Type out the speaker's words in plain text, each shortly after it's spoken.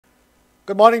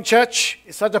Good morning, church.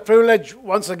 It's such a privilege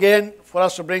once again for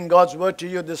us to bring God's word to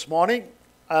you this morning.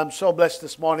 I'm so blessed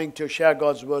this morning to share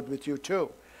God's word with you too.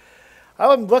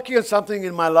 I've been working on something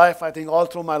in my life. I think all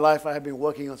through my life I have been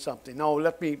working on something. Now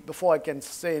before I can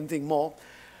say anything more,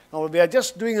 now we are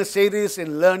just doing a series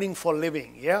in learning for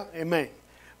living. Yeah, amen.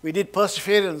 We did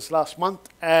perseverance last month,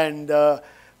 and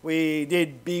we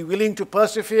did be willing to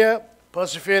persevere,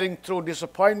 persevering through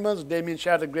disappointments. Damien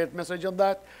shared a great message on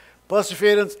that.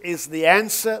 Perseverance is the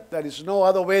answer. There is no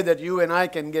other way that you and I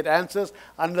can get answers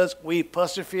unless we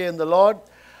persevere in the Lord.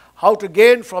 How to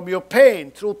gain from your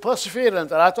pain through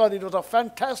perseverance. And I thought it was a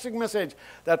fantastic message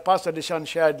that Pastor Dishan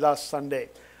shared last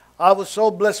Sunday. I was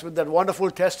so blessed with that wonderful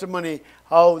testimony,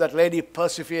 how that lady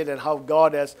persevered and how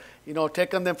God has,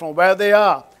 taken them from where they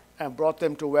are and brought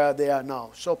them to where they are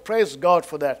now. So praise God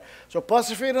for that. So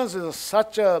perseverance is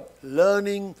such a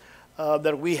learning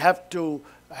that we have to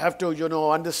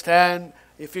understand.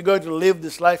 If we're going to live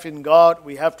this life in God,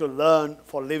 we have to learn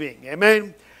for living.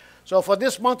 Amen. So for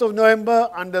this month of November,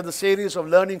 under the series of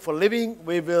Learning for Living,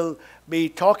 we will be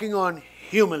talking on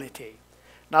humility.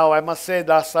 Now, I must say,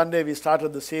 last Sunday we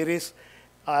started the series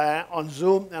on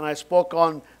Zoom, and I spoke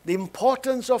on the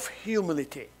importance of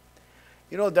humility.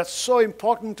 That's so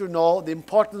important to know, the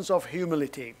importance of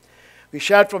humility. We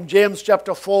shared from James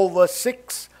chapter 4, verse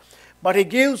 6. But He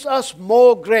gives us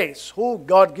more grace.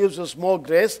 God gives us more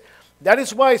grace. That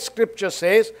is why Scripture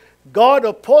says, God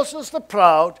opposes the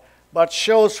proud, but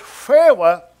shows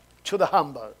favor to the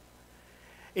humble.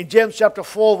 In James chapter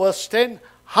 4, verse 10,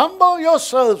 humble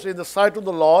yourselves in the sight of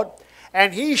the Lord,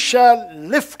 and He shall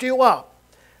lift you up.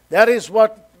 That's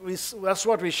what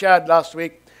we shared last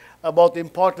week about the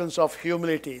importance of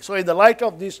humility. So in the light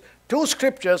of these two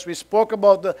scriptures, we spoke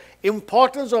about the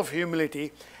importance of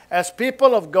humility. As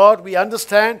people of God, we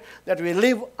understand that we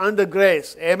live under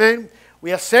grace. Amen.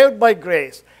 We are saved by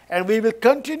grace. And we will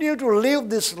continue to live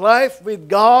this life with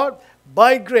God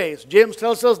by grace. James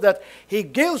tells us that He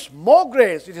gives more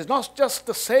grace. It is not just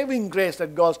the saving grace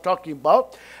that God's talking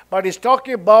about, but He's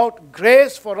talking about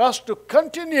grace for us to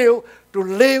continue to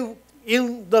live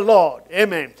in the Lord.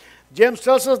 Amen. James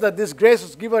tells us that this grace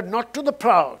is given not to the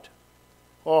proud,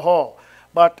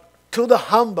 but to the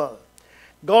humble.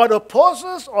 God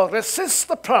opposes or resists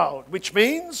the proud, which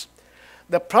means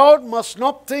the proud must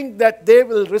not think that they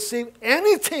will receive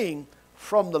anything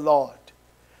from the Lord.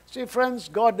 See, friends,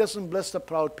 God doesn't bless the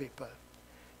proud people.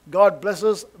 God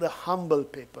blesses the humble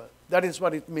people. That is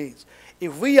what it means.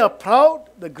 If we are proud,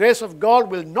 the grace of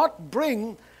God will not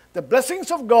bring the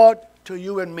blessings of God to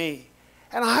you and me.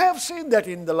 And I have seen that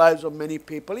in the lives of many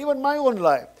people, even my own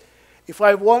life. If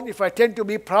I tend to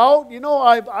be proud,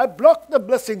 I block the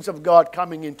blessings of God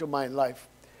coming into my life.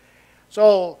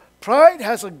 So pride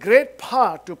has a great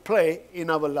part to play in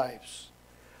our lives.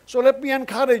 So let me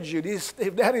encourage you,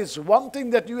 if there is one thing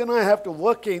that you and I have to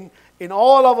work in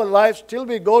all our lives till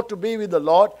we go to be with the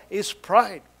Lord, is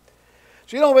pride.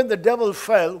 So when the devil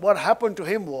fell, what happened to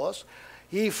him was,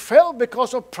 he fell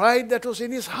because of pride that was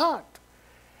in his heart.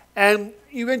 And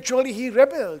eventually he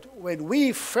rebelled. When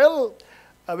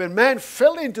man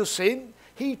fell into sin,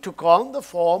 he took on the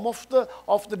form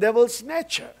of the devil's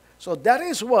nature. So that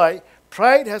is why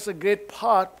pride has a great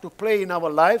part to play in our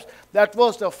lives. That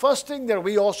was the first thing that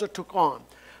we also took on.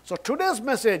 So today's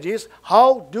message is,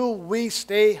 how do we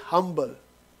stay humble?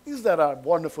 Is that a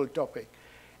wonderful topic?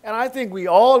 And I think we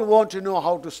all want to know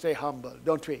how to stay humble,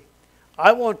 don't we?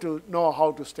 I want to know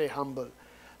how to stay humble.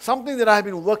 Something that I've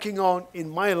been working on in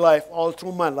my life, all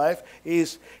through my life,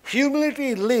 is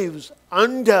humility lives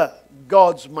under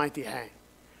God's mighty hand.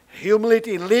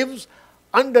 Humility lives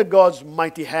under God's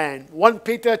mighty hand. 1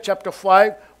 Peter chapter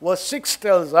 5, verse 6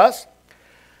 tells us,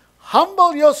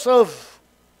 humble yourselves,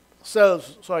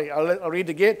 I'll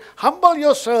read again. Humble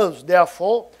yourselves,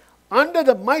 therefore, under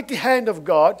the mighty hand of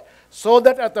God, so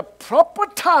that at the proper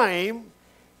time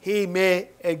He may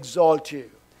exalt you.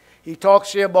 He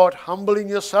talks here about humbling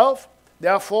yourself,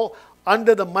 therefore,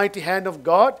 under the mighty hand of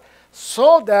God,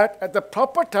 so that at the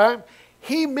proper time,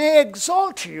 He may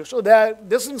exalt you. So that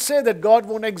doesn't say that God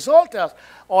won't exalt us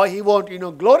or He won't,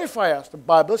 glorify us. The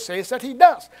Bible says that He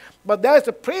does. But there's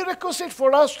a prerequisite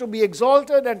for us to be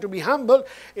exalted and to be humble,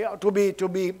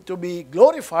 to be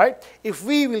glorified, if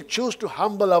we will choose to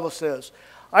humble ourselves.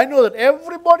 I know that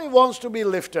everybody wants to be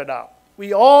lifted up.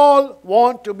 We all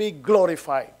want to be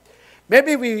glorified.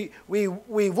 Maybe we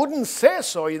wouldn't say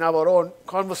so in our own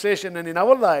conversation and in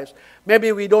our lives.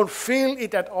 Maybe we don't feel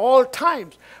it at all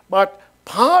times. But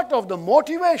part of the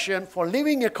motivation for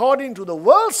living according to the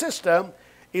world system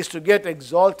is to get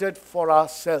exalted for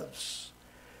ourselves.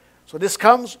 So this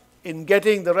comes in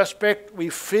getting the respect we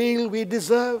feel we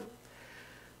deserve.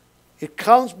 It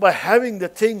comes by having the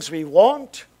things we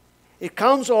want. It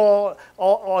comes or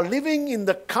living in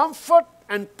the comfort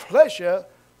and pleasure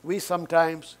we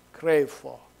sometimes crave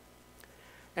for.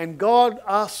 And God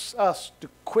asks us to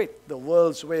quit the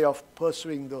world's way of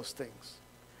pursuing those things.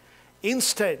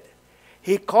 Instead,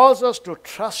 He calls us to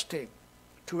trust Him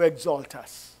to exalt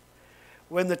us.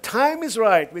 When the time is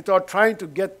right, without trying to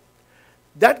get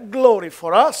that glory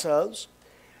for ourselves,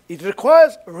 it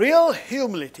requires real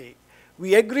humility.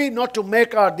 We agree not to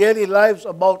make our daily lives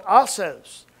about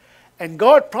ourselves. And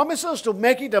God promises to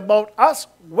make it about us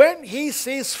when He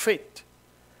sees fit.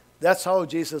 That's how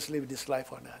Jesus lived His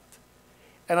life on earth.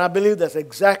 And I believe that's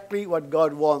exactly what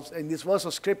God wants. In this verse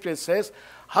of Scripture it says,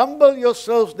 "Humble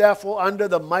yourselves therefore under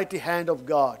the mighty hand of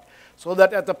God, so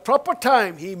that at the proper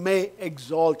time He may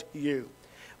exalt you."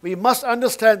 We must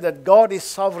understand that God is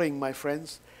sovereign, my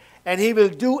friends, and He will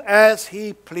do as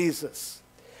He pleases.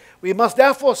 We must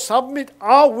therefore submit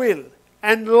our will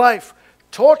and life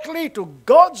totally to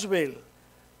God's will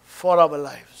for our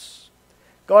lives.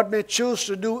 God may choose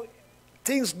to do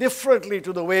things differently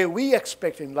to the way we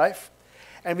expect in life,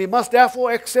 and we must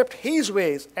therefore accept His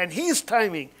ways and His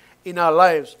timing in our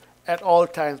lives at all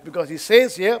times, because He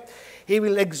says here, He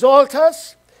will exalt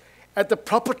us at the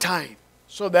proper time.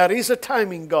 So there is a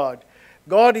time in God.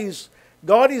 God is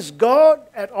God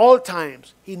at all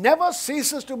times. He never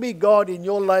ceases to be God in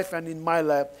your life and in my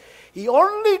life. He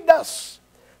only does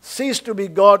cease to be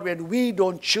God when we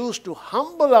don't choose to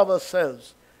humble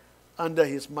ourselves under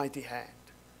His mighty hand.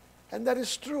 And that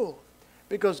is true,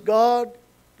 because God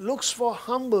looks for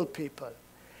humble people.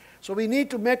 So we need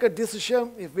to make a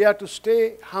decision if we are to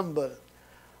stay humble.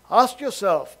 Ask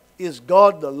yourself, is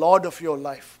God the Lord of your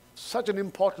life? Such an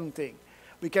important thing.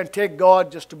 We can take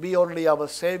God just to be only our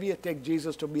Savior, take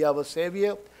Jesus to be our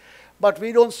Savior, but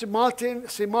we don't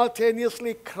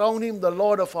simultaneously crown Him the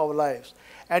Lord of our lives.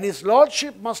 And His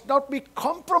Lordship must not be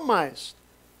compromised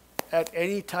at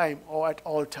any time or at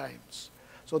all times.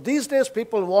 So these days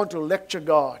people want to lecture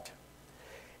God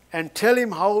and tell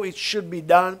Him how it should be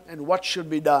done and what should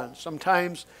be done.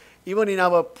 Sometimes, even in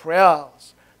our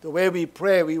prayers, the way we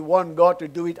pray, we want God to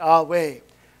do it our way.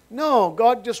 No,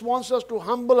 God just wants us to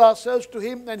humble ourselves to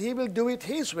Him, and He will do it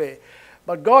His way.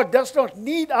 But God does not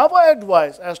need our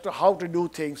advice as to how to do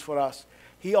things for us.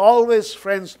 He always,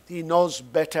 friends, He knows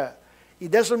better.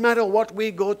 It doesn't matter what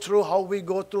we go through, how we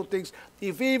go through things.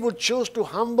 If we would choose to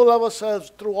humble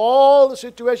ourselves through all the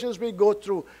situations we go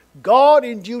through, God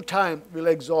in due time will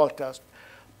exalt us.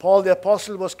 Paul the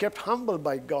Apostle was kept humble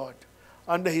by God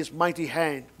under His mighty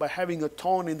hand by having a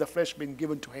thorn in the flesh been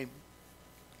given to him.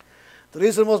 The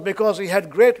reason was because he had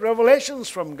great revelations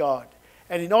from God.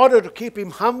 And in order to keep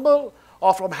him humble,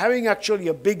 or from having actually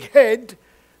a big head,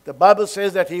 the Bible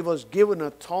says that he was given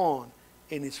a thorn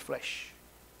in his flesh.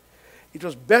 It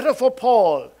was better for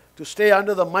Paul to stay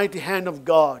under the mighty hand of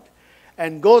God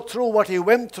and go through what he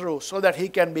went through so that he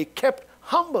can be kept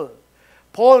humble.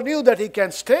 Paul knew that he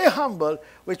can stay humble,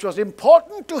 which was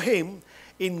important to him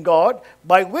in God,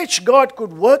 by which God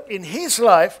could work in his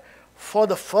life for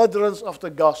the furtherance of the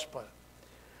gospel.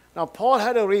 Now, Paul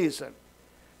had a reason.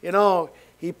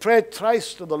 He prayed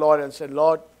thrice to the Lord and said,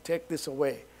 "Lord, take this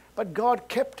away." But God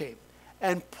kept him.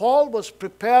 And Paul was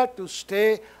prepared to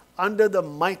stay under the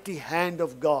mighty hand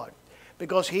of God,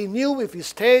 because he knew if he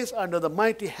stays under the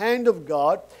mighty hand of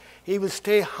God, he will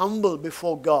stay humble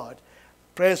before God.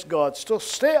 Praise God. So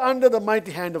stay under the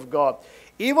mighty hand of God.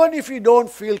 Even if you don't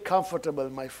feel comfortable,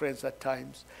 my friends, at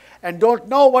times, and don't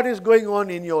know what is going on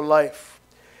in your life,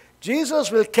 Jesus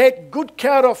will take good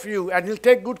care of you, and He'll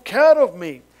take good care of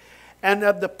me. And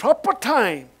at the proper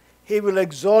time, He will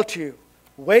exalt you.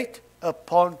 Wait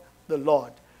upon the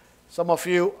Lord. Some of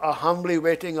you are humbly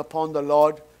waiting upon the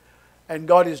Lord, and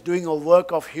God is doing a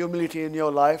work of humility in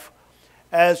your life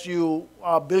as you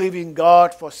are believing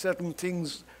God for certain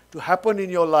things to happen in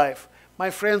your life. My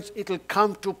friends, it will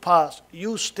come to pass.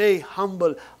 You stay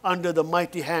humble under the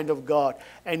mighty hand of God,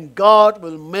 and God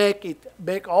will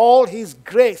make all His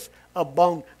grace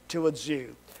abound towards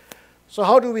you. So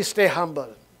how do we stay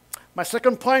humble? My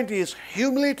second point is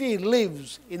humility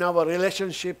lives in our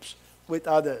relationships with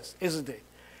others, isn't it?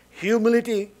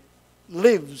 Humility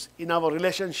lives in our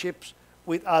relationships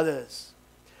with others.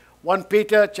 1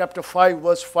 Peter chapter 5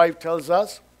 verse 5 tells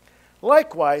us,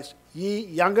 "Likewise, ye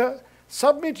younger,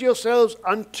 submit yourselves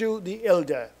unto the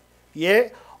elder.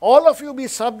 Yea, all of you be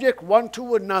subject one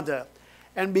to another,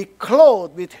 and be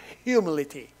clothed with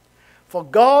humility. For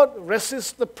God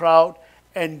resists the proud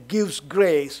and gives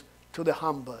grace to the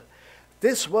humble."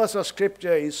 This verse of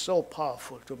Scripture is so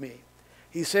powerful to me.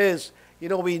 He says,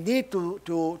 we need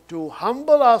to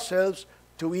humble ourselves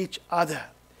to each other.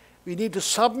 We need to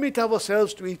submit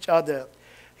ourselves to each other.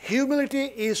 Humility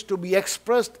is to be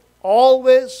expressed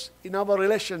always in our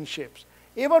relationships.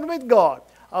 Even with God,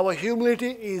 our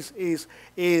humility is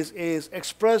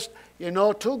expressed,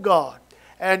 to God.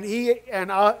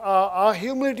 And our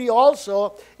humility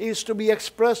also is to be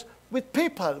expressed with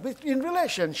people, in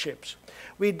relationships.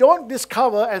 We don't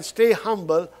discover and stay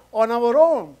humble on our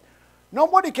own.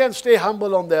 Nobody can stay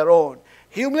humble on their own.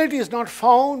 Humility is not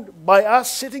found by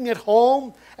us sitting at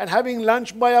home and having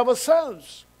lunch by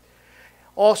ourselves,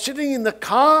 or sitting in the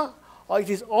car. Or it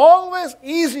is always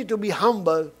easy to be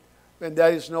humble when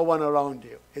there is no one around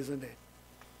you, isn't it?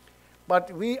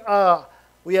 But we are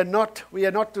not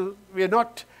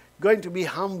going to be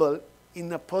humble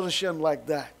in a position like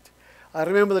that. I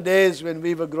remember the days when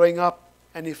we were growing up,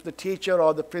 and if the teacher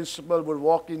or the principal would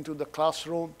walk into the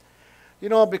classroom,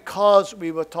 because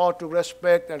we were taught to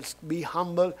respect and be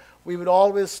humble, we would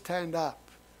always stand up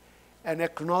and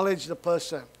acknowledge the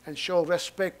person and show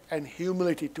respect and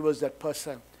humility towards that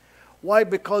person. Why?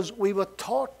 Because we were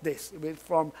taught this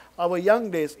from our young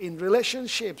days in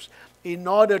relationships. In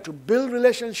order to build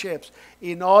relationships,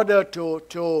 in order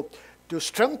to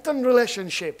strengthen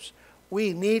relationships,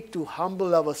 we need to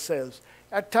humble ourselves.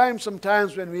 At times,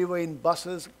 sometimes when we were in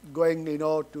buses going,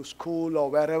 to school or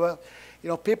wherever,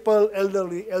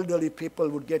 elderly people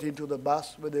would get into the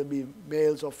bus, whether it be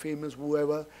males or females,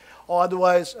 whoever, or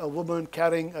otherwise a woman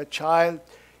carrying a child.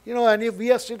 And if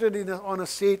we are seated on a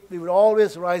seat, we would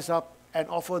always rise up and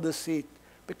offer the seat,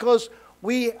 because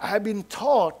we have been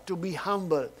taught to be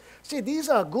humble. See, these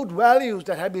are good values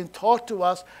that have been taught to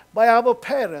us by our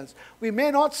parents. We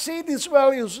may not see these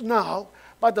values now,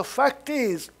 but the fact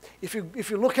is, if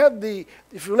you look at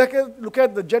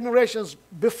the generations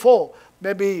before,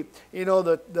 maybe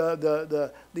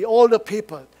the older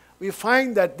people, we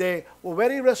find that they were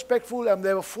very respectful and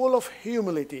they were full of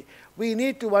humility. We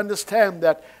need to understand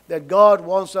that God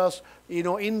wants us,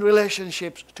 in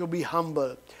relationships, to be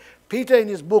humble. Peter in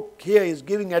his book here is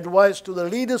giving advice to the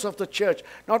leaders of the church,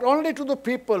 not only to the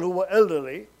people who were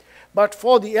elderly, but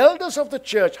for the elders of the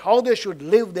church, how they should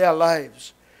live their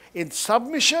lives in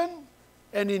submission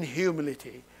and in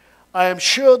humility. I am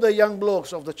sure the young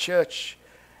blokes of the church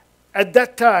at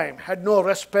that time had no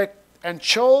respect and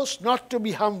chose not to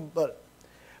be humble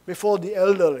before the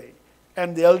elderly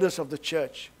and the elders of the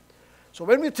church. So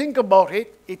when we think about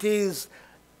it, it is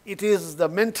the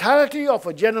mentality of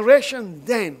a generation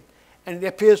then, and it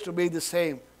appears to be the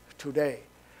same today.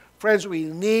 Friends, we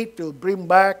need to bring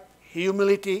back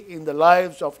humility in the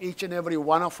lives of each and every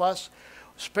one of us,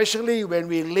 especially when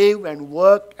we live and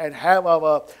work and have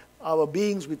our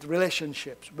beings with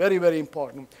relationships. Very, very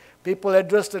important. People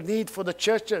address the need for the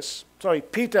churches.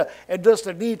 Peter addressed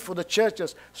the need for the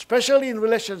churches, especially in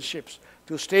relationships,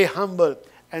 to stay humble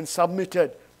and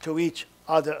submitted to each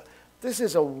other. This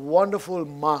is a wonderful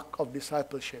mark of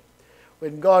discipleship.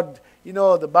 When God,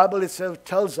 the Bible itself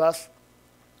tells us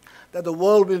that the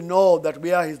world will know that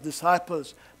we are His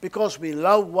disciples because we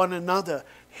love one another.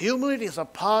 Humility is a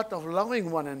part of loving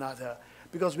one another,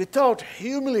 because without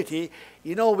humility,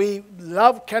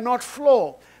 love cannot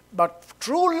flow. But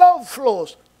true love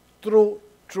flows through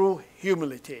true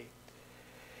humility.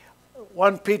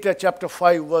 1 Peter chapter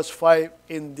 5 verse 5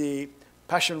 in the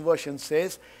Passion Version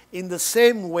says, "In the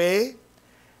same way,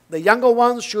 the younger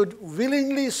ones should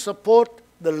willingly support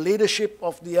the leadership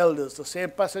of the elders." The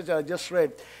same passage I just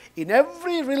read. In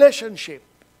every relationship,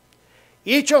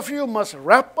 each of you must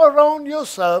wrap around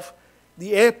yourself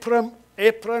the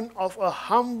apron of a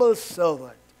humble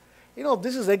servant.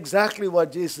 This is exactly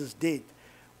what Jesus did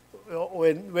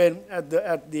when at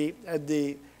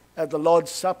the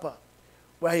Lord's Supper,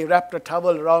 where He wrapped a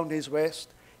towel around His waist.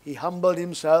 He humbled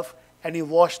Himself and He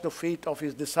washed the feet of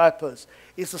His disciples.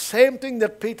 It's the same thing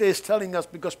that Peter is telling us,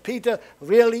 because Peter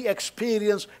really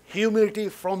experienced humility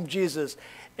from Jesus.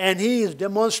 And he is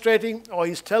demonstrating, or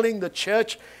he's telling the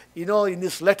church, in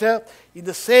this letter, in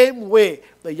the same way,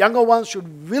 the younger ones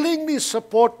should willingly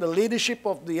support the leadership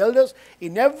of the elders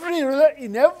in every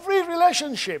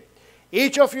relationship.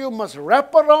 Each of you must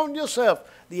wrap around yourself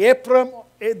the apron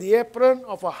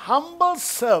of a humble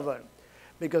servant,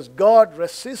 because God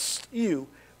resists you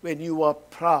when you are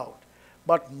proud,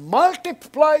 but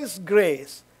multiplies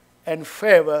grace and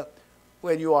favor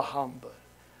when you are humble.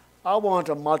 I want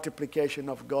a multiplication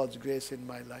of God's grace in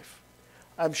my life.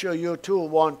 I'm sure you too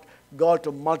want God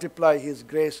to multiply His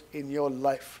grace in your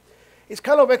life. It's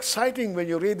kind of exciting when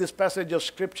you read this passage of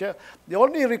Scripture. The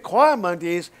only requirement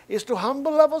is to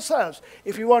humble ourselves.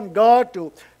 If you want God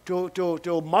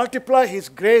to multiply His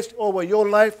grace over your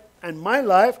life and my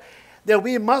life, then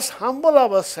we must humble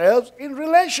ourselves in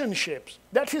relationships.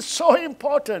 That is so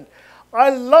important. I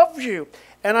love you.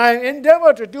 And I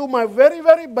endeavor to do my very,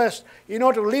 very best,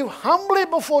 to live humbly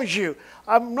before you.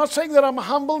 I'm not saying that I'm a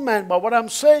humble man, but what I'm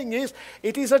saying is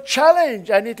it is a challenge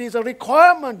and it is a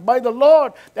requirement by the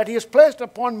Lord that He has placed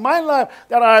upon my life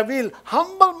that I will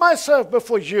humble myself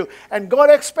before you. And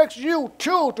God expects you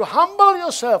too to humble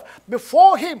yourself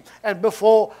before Him and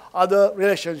before other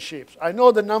relationships. I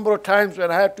know the number of times when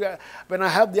I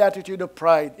have the attitude of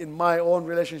pride in my own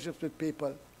relationships with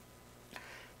people.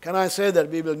 Can I say that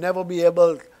we will never be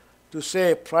able to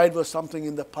say pride was something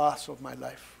in the past of my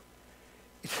life?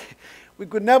 We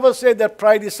could never say that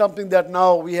pride is something that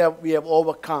now we have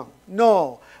overcome.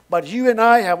 No, but you and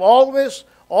I have always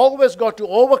got to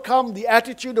overcome the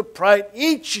attitude of pride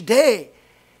each day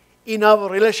in our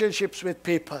relationships with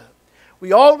people.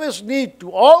 We always need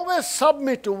to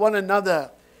submit to one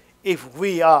another if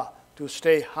we are to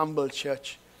stay humble,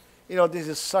 church. This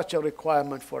is such a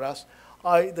requirement for us.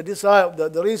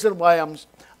 The reason why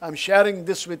I'm sharing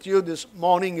this with you this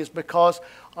morning is because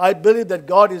I believe that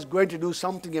God is going to do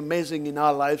something amazing in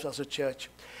our lives as a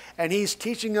church. And He's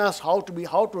teaching us how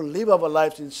to live our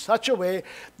lives in such a way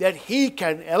that He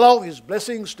can allow His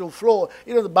blessings to flow.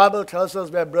 The Bible tells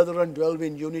us where brethren dwell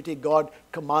in unity, God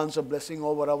commands a blessing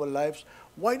over our lives.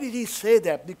 Why did He say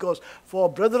that? Because for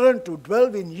brethren to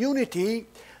dwell in unity,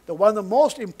 one of the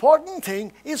most important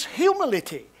thing is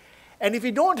humility. And if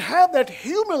we don't have that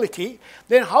humility,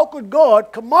 then how could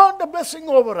God command a blessing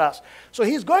over us? So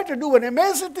He's going to do an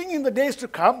amazing thing in the days to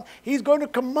come. He's going to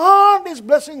command His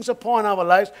blessings upon our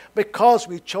lives because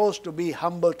we chose to be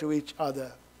humble to each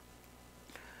other.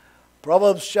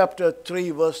 Proverbs chapter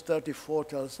 3 verse 34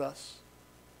 tells us,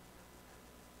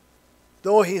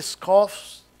 though He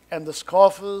scoffs and the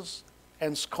scoffers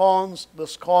and scorns the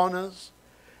scorners,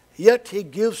 yet He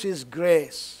gives His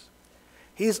grace,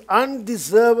 His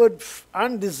undeserved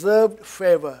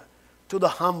favor to the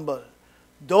humble,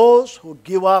 those who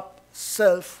give up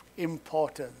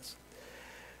self-importance.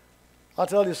 I'll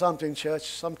tell you something, church.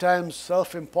 Sometimes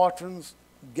self-importance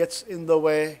gets in the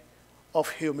way of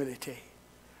humility.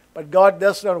 But God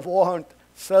does not want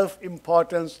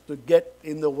self-importance to get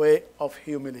in the way of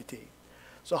humility.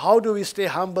 So how do we stay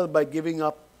humble? By giving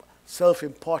up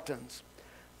self-importance.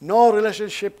 No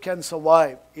relationship can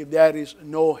survive if there is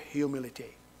no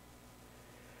humility.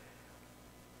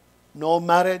 No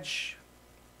marriage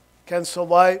can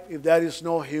survive if there is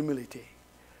no humility.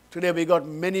 Today we got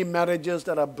many marriages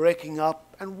that are breaking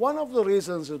up, and one of the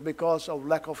reasons is because of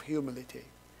lack of humility.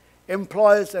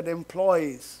 Employers and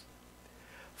employees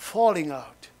falling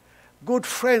out. Good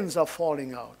friends are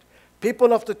falling out.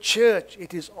 People of the church,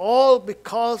 it is all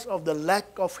because of the lack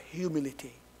of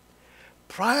humility.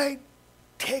 Pride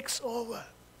takes over.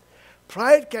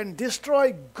 Pride can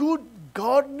destroy good,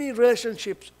 godly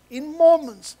relationships in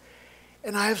moments.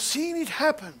 And I have seen it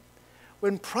happen.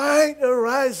 When pride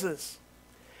arises,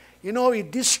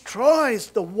 it destroys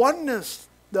the oneness,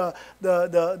 the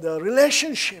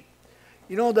relationship,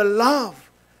 the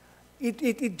love.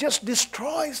 It just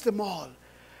destroys them all.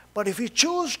 But if we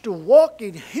choose to walk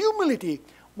in humility,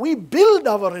 we build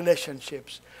our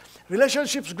relationships.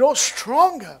 Relationships grow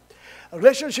stronger.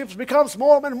 Relationships becomes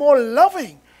more and more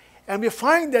loving. And we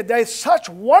find that there is such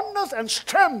oneness and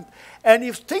strength. And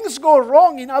if things go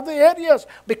wrong in other areas,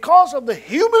 because of the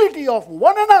humility of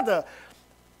one another,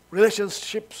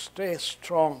 relationships stay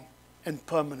strong and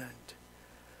permanent.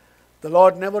 The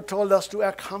Lord never told us to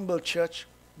act humble, church,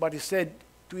 but He said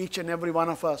to each and every one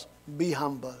of us, be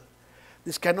humble.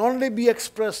 This can only be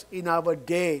expressed in our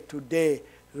day-to-day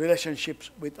relationships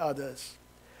with others.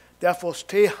 Therefore,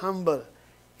 stay humble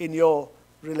in your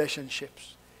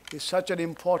relationships. It's such an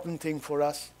important thing for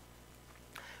us.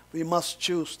 We must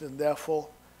choose, and therefore,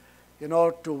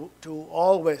 to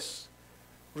always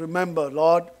remember,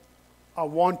 Lord, I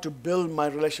want to build my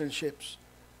relationships.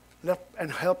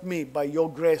 And help me by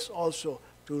your grace also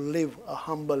to live a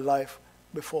humble life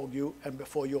before you and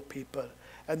before your people.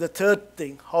 And the third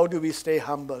thing, how do we stay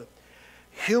humble?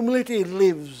 Humility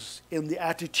lives in the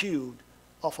attitude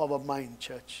of our mind,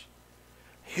 church.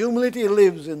 Humility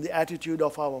lives in the attitude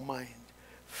of our mind.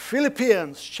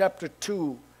 Philippians chapter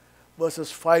 2,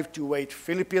 verses 5 to 8.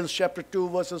 Philippians chapter 2,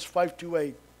 verses 5 to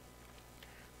 8.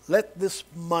 Let this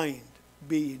mind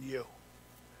be in you.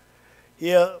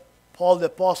 Here, Paul the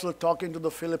Apostle, talking to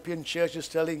the Philippian church, is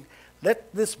telling,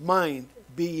 let this mind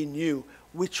be in you,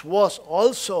 which was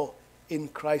also in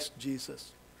Christ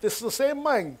Jesus. This is the same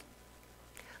mind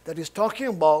that he's talking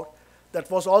about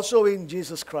that was also in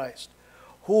Jesus Christ,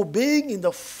 who being in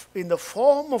the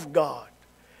form of God,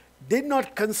 did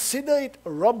not consider it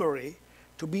robbery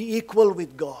to be equal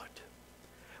with God,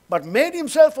 but made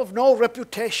himself of no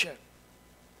reputation,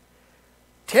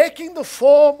 taking the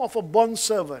form of a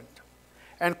bondservant,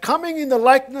 and coming in the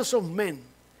likeness of men,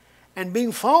 and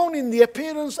being found in the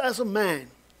appearance as a man.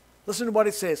 Listen to what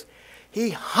it says.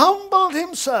 He humbled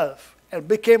himself and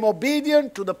became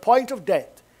obedient to the point of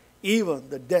death, even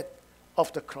the death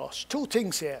of the cross. Two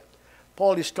things here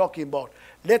Paul is talking about.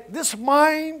 Let this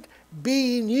mind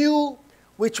be in you,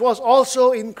 which was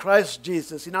also in Christ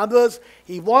Jesus. In other words,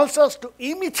 he wants us to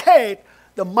imitate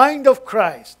the mind of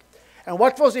Christ. And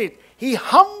what was it? He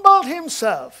humbled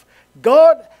himself.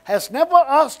 God has never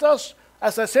asked us,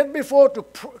 as I said before,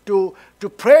 to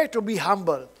pray to be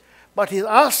humble. But he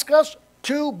asks us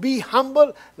to be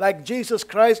humble like Jesus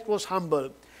Christ was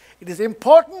humble. It is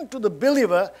important to the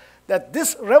believer that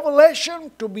this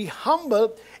revelation to be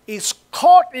humble is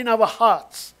caught in our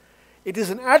hearts. It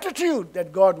is an attitude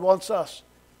that God wants us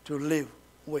to live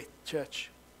with,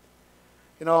 church.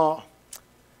 You know,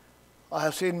 I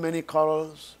have seen many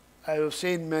quarrels. I have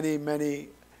seen many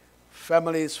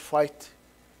families fight.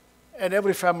 And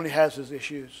every family has its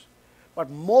issues. But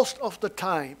most of the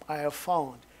time, I have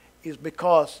found, is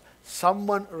because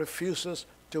someone refuses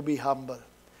to be humble.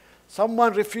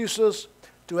 Someone refuses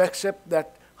to accept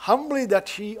that humbly that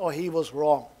she or he was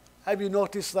wrong. Have you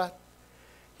noticed that?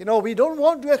 You know, we don't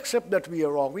want to accept that we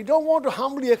are wrong. We don't want to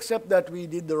humbly accept that we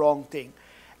did the wrong thing.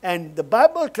 And the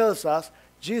Bible tells us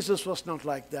Jesus was not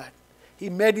like that. He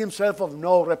made himself of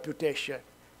no reputation.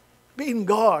 Being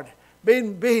God,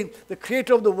 being the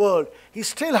creator of the world, he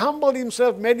still humbled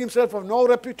himself, made himself of no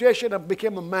reputation, and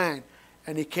became a man.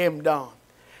 And he came down.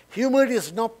 Humility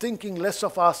is not thinking less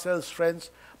of ourselves, friends,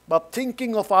 but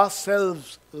thinking of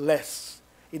ourselves less.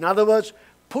 In other words,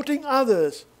 putting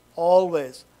others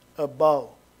always above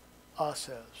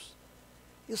ourselves.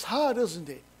 It's hard, isn't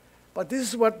it? But this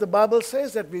is what the Bible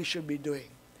says that we should be doing.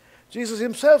 Jesus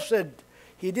himself said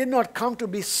he did not come to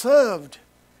be served,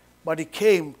 but he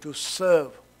came to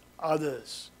serve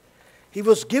others. He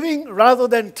was giving rather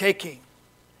than taking,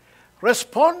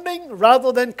 responding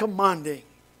rather than commanding.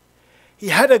 He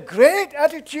had a great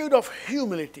attitude of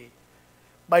humility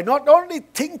by not only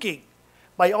thinking,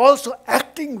 but also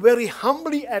acting very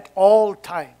humbly at all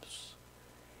times.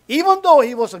 Even though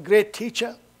he was a great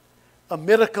teacher, a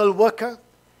miracle worker,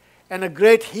 and a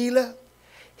great healer,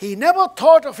 he never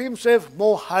thought of himself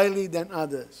more highly than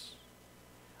others.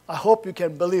 I hope you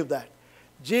can believe that.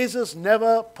 Jesus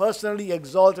never personally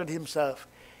exalted himself.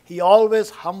 He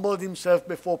always humbled himself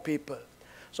before people.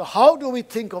 So how do we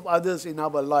think of others in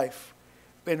our life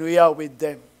when we are with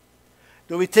them?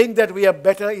 Do we think that we are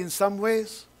better in some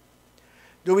ways?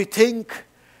 Do we think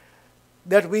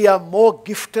that we are more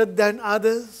gifted than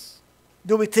others?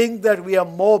 Do we think that we are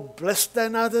more blessed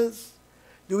than others?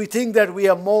 Do we think that we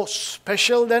are more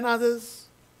special than others?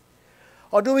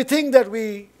 Or do we think that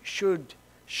we should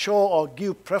show or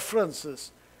give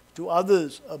preferences to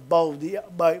others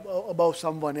above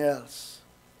someone else?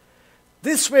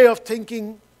 This way of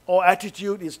thinking or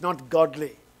attitude is not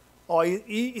godly, or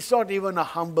it's not even a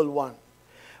humble one.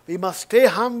 We must stay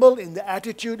humble in the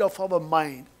attitude of our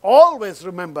mind. Always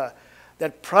remember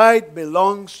that pride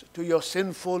belongs to your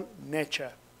sinful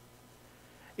nature.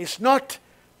 It's not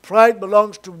pride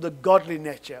belongs to the godly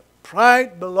nature.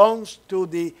 Pride belongs to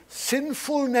the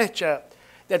sinful nature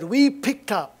that we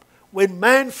picked up when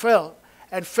man fell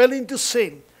and fell into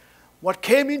sin. What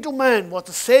came into man was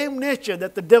the same nature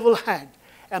that the devil had,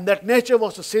 and that nature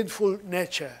was a sinful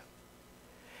nature.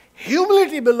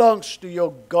 Humility belongs to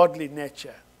your godly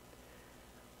nature.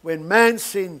 When man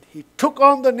sinned, he took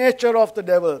on the nature of the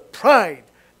devil, pride.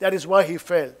 That is why he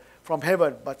fell from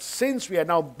heaven. But since we are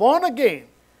now born again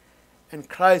and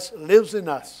Christ lives in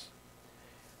us,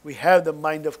 we have the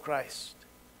mind of Christ.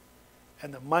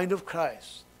 And the mind of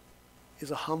Christ is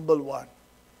a humble one.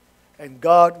 And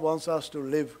God wants us to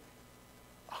live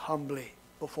humbly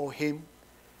before him,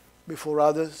 before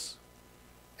others,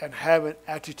 and have an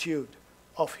attitude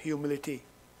of humility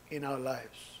in our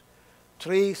lives.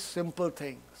 3 simple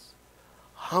things.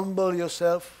 Humble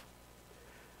yourself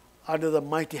under the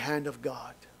mighty hand of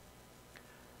God.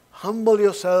 Humble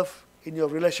yourself in your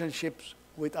relationships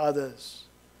with others.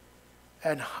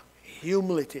 And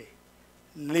humility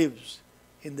lives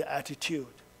in the attitude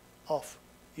of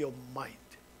your mind.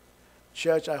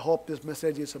 Church, I hope this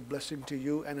message is a blessing to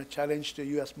you and a challenge to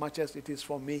you as much as it is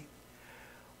for me.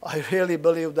 I really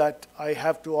believe that I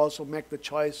have to also make the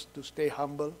choice to stay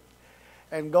humble.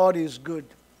 And God is good.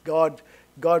 God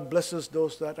blesses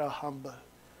those that are humble.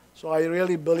 So I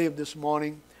really believe this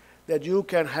morning that you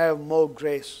can have more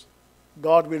grace.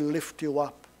 God will lift you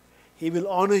up. He will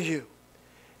honor you.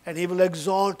 And he will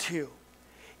exalt you.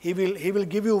 He will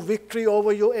give you victory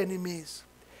over your enemies.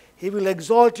 He will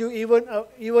exalt you even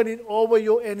over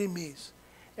your enemies.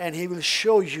 and He will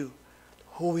show you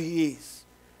who He is,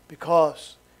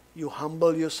 because you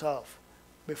humble yourself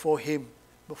before Him,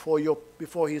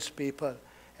 before His people,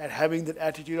 and having that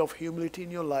attitude of humility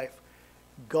in your life.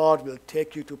 God will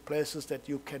take you to places that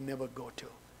you can never go to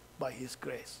by His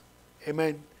grace.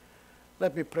 Amen.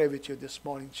 Let me pray with you this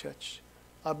morning, church.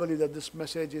 I believe that this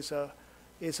message is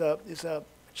a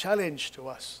challenge to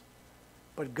us.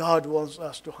 But God wants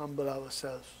us to humble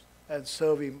ourselves and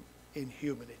serve Him in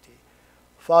humility.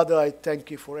 Father, I thank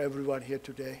You for everyone here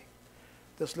today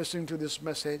that's listening to this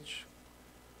message.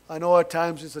 I know at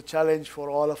times it's a challenge for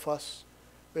all of us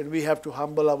when we have to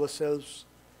humble ourselves.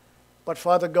 But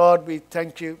Father God, we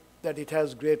thank You that it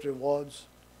has great rewards.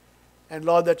 And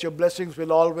Lord, that Your blessings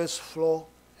will always flow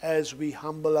as we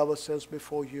humble ourselves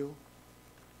before You.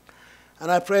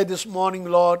 And I pray this morning,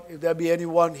 Lord, if there be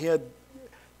anyone here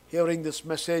hearing this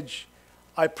message,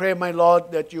 I pray, my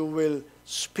Lord, that You will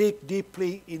speak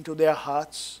deeply into their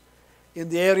hearts in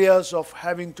the areas of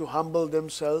having to humble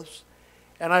themselves.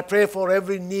 And I pray for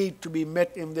every need to be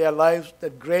met in their lives,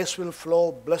 that grace will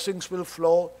flow, blessings will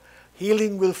flow,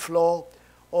 healing will flow.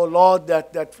 Oh Lord,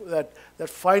 that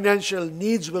financial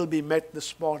needs will be met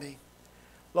this morning.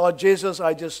 Lord Jesus,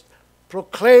 I just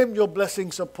proclaim Your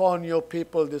blessings upon Your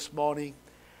people this morning.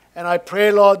 And I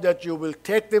pray, Lord, that You will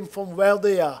take them from where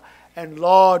they are and,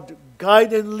 Lord,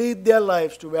 guide and lead their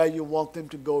lives to where You want them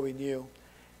to go in You.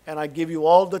 And I give You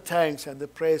all the thanks and the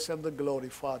praise and the glory,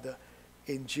 Father,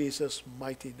 in Jesus'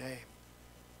 mighty name.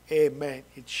 Amen.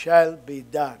 It shall be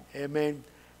done. Amen.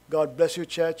 God bless you,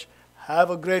 church. Have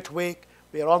a great week.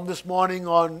 We are on this morning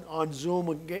on Zoom,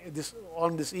 again,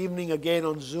 this evening again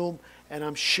on Zoom, and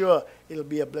I'm sure it'll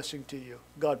be a blessing to you.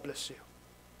 God bless you.